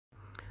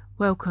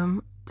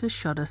Welcome to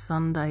Shudder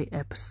Sunday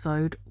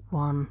episode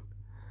 1.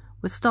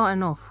 We're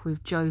starting off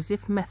with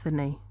Joseph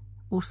Metheny,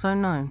 also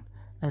known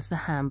as the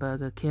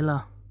Hamburger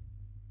Killer.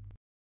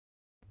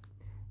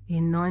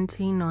 In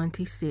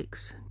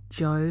 1996,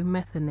 Joe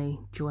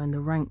Metheny joined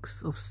the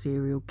ranks of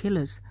serial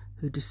killers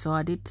who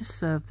decided to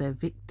serve their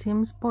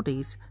victims'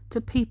 bodies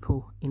to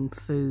people in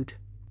food.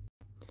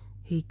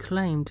 He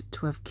claimed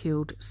to have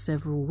killed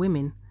several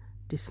women,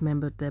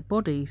 dismembered their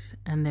bodies,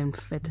 and then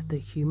fed the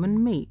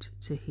human meat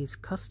to his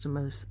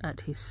customers at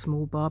his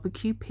small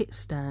barbecue pit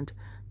stand,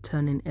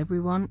 turning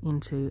everyone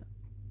into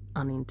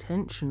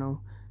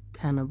unintentional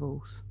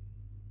cannibals.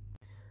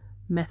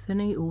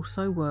 Metheny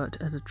also worked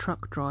as a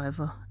truck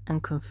driver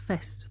and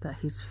confessed that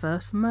his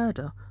first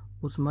murder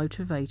was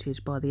motivated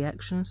by the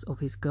actions of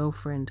his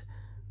girlfriend,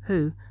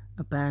 who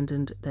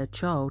abandoned their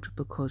child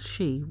because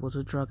she was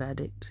a drug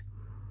addict.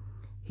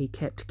 He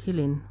kept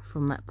killing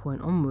from that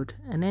point onward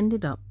and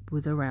ended up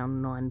with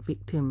around 9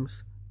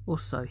 victims, or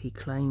so he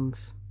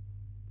claims.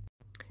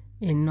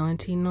 In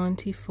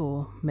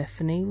 1994,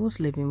 Metheny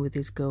was living with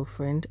his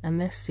girlfriend and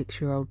their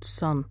 6-year-old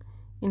son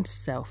in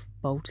South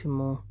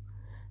Baltimore.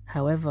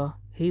 However,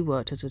 he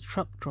worked as a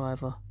truck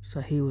driver,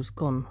 so he was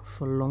gone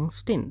for long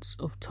stints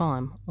of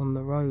time on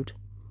the road.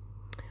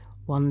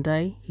 One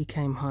day, he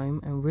came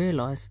home and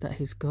realised that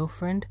his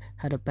girlfriend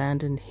had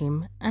abandoned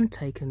him and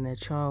taken their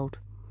child.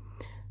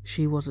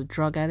 She was a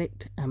drug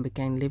addict and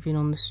began living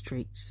on the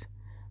streets.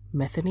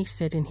 Metheny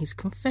said in his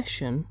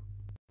confession,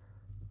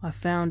 "I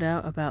found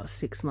out about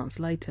 6 months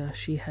later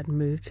she had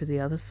moved to the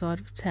other side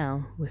of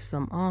town with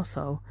some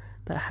arsehole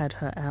that had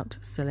her out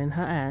selling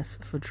her ass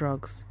for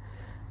drugs.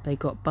 They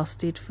got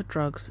busted for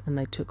drugs and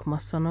they took my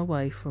son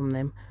away from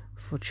them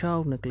for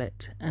child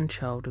neglect and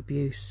child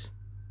abuse."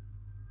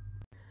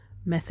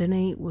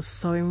 Metheny was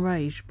so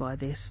enraged by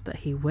this that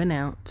he went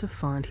out to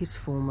find his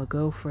former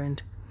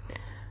girlfriend,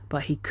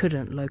 but he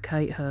couldn't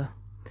locate her,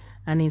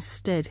 and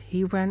instead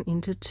he ran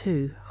into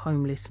 2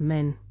 homeless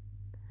men.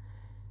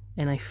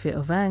 In a fit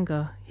of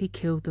anger, he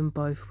killed them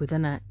both with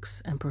an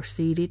axe and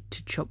proceeded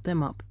to chop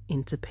them up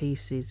into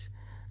pieces,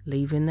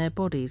 leaving their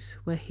bodies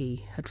where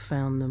he had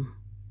found them.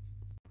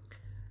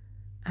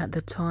 At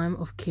the time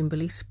of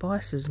Kimberly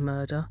Spicer's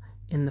murder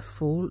in the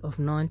fall of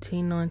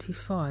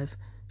 1995,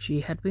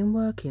 she had been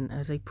working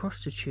as a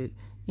prostitute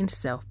in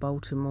South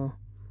Baltimore.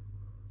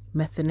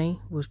 Metheny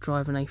was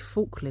driving a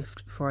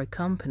forklift for a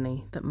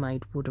company that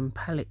made wooden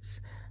pallets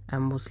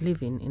and was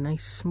living in a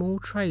small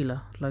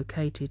trailer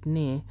located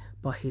near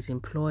by his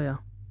employer.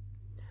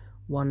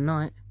 One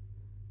night,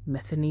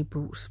 Metheny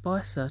brought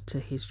Spicer to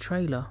his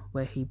trailer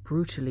where he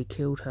brutally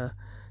killed her,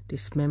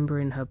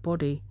 dismembering her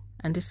body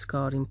and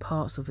discarding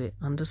parts of it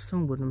under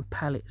some wooden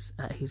pallets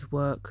at his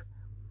work.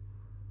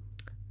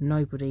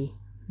 Nobody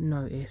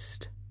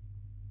noticed.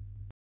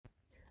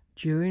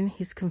 During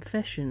his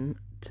confession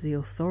to the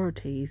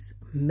authorities,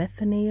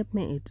 Metheny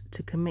admitted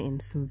to committing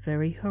some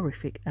very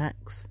horrific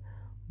acts,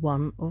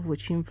 one of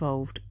which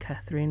involved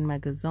Catherine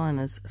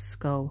Magazzina's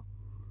skull.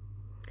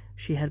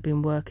 She had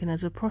been working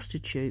as a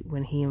prostitute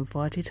when he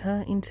invited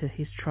her into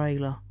his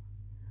trailer.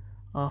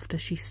 After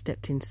she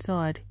stepped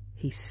inside,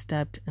 he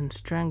stabbed and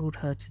strangled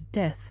her to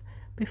death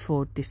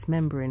before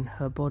dismembering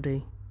her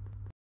body.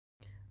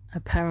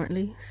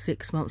 Apparently,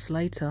 6 months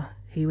later,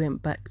 he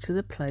went back to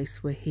the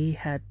place where he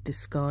had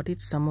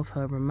discarded some of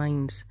her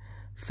remains,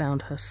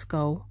 found her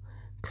skull,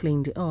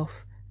 cleaned it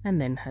off,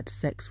 and then had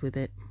sex with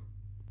it.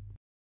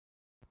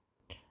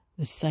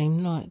 The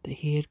same night that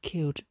he had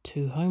killed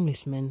 2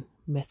 homeless men,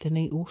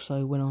 Metheny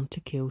also went on to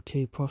kill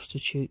 2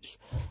 prostitutes,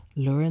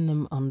 luring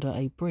them under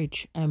a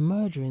bridge and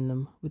murdering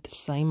them with the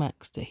same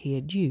axe that he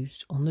had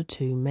used on the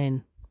 2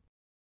 men.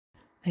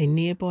 A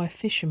nearby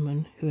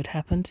fisherman who had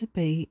happened to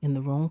be in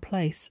the wrong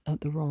place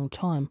at the wrong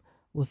time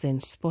was then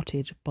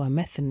spotted by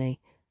Metheny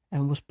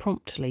and was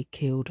promptly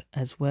killed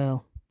as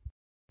well.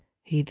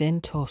 He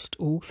then tossed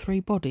all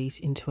 3 bodies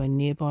into a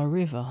nearby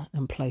river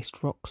and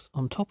placed rocks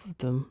on top of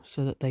them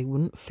so that they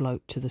wouldn't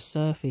float to the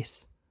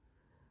surface.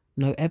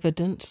 No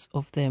evidence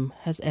of them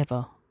has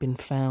ever been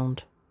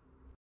found.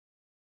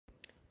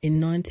 In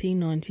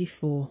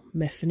 1994,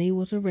 Metheny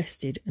was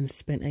arrested and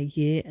spent a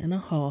year and a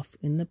half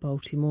in the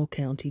Baltimore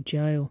County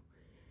Jail.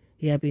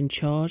 He had been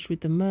charged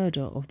with the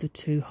murder of the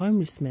 2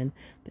 homeless men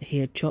that he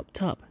had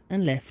chopped up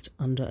and left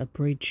under a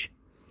bridge.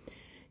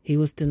 He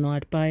was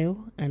denied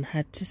bail and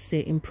had to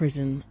sit in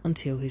prison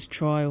until his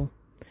trial.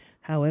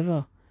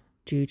 However,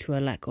 due to a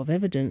lack of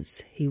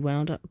evidence, he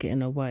wound up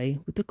getting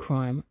away with the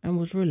crime and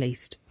was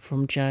released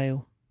from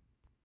jail.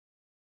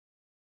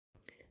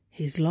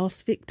 His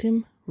last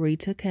victim,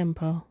 Rita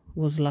Kemper,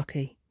 was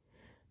lucky.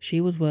 She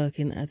was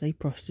working as a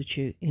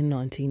prostitute in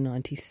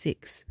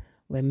 1996,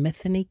 when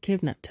Metheny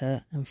kidnapped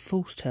her and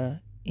forced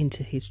her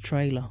into his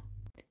trailer.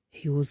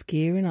 He was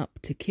gearing up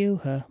to kill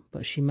her,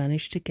 but she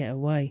managed to get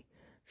away,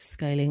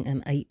 scaling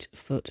an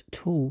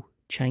 8-foot-tall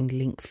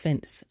chain-link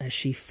fence as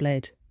she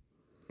fled.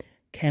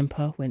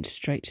 Kemper went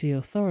straight to the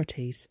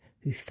authorities,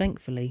 who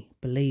thankfully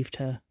believed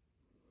her.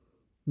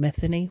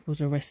 Metheny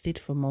was arrested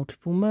for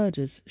multiple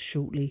murders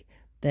shortly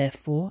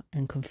therefore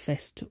and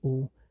confessed to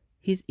all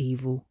his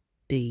evil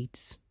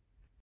deeds.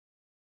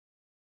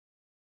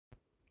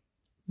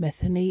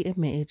 Metheny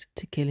admitted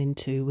to killing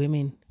 2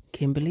 women,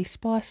 Kimberly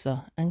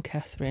Spicer and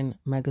Catherine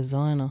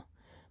Magazzina,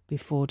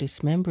 before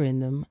dismembering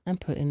them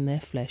and putting their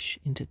flesh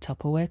into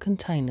Tupperware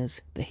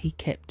containers that he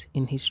kept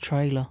in his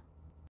trailer.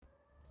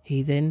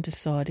 He then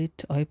decided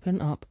to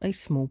open up a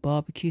small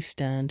barbecue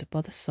stand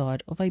by the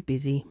side of a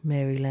busy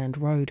Maryland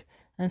road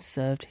and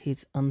served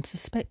his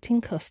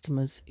unsuspecting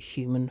customers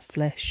human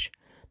flesh,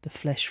 the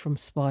flesh from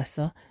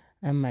Spicer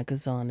and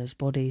Magazzina's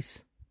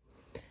bodies.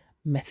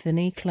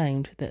 Metheny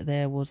claimed that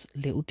there was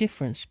little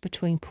difference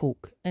between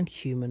pork and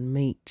human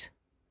meat.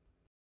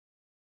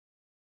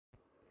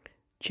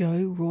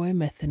 Joe Roy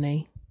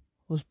Metheny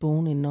was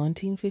born in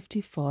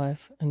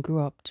 1955 and grew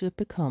up to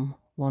become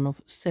one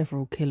of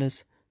several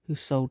killers who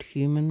sold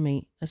human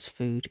meat as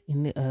food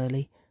in the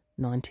early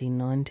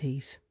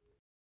 1990s.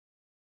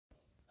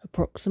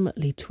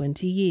 Approximately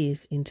 20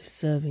 years into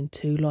serving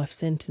 2 life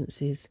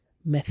sentences,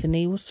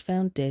 Metheny was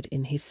found dead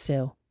in his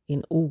cell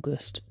in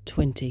August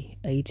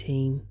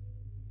 2018.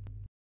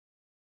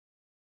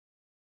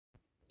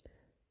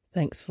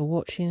 Thanks for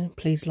watching.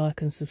 Please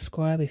like and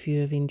subscribe if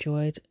you have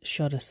enjoyed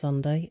Shudder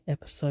Sunday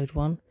episode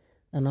 1,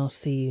 and I'll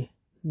see you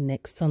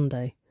next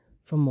Sunday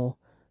for more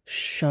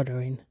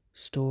shuddering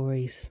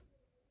stories.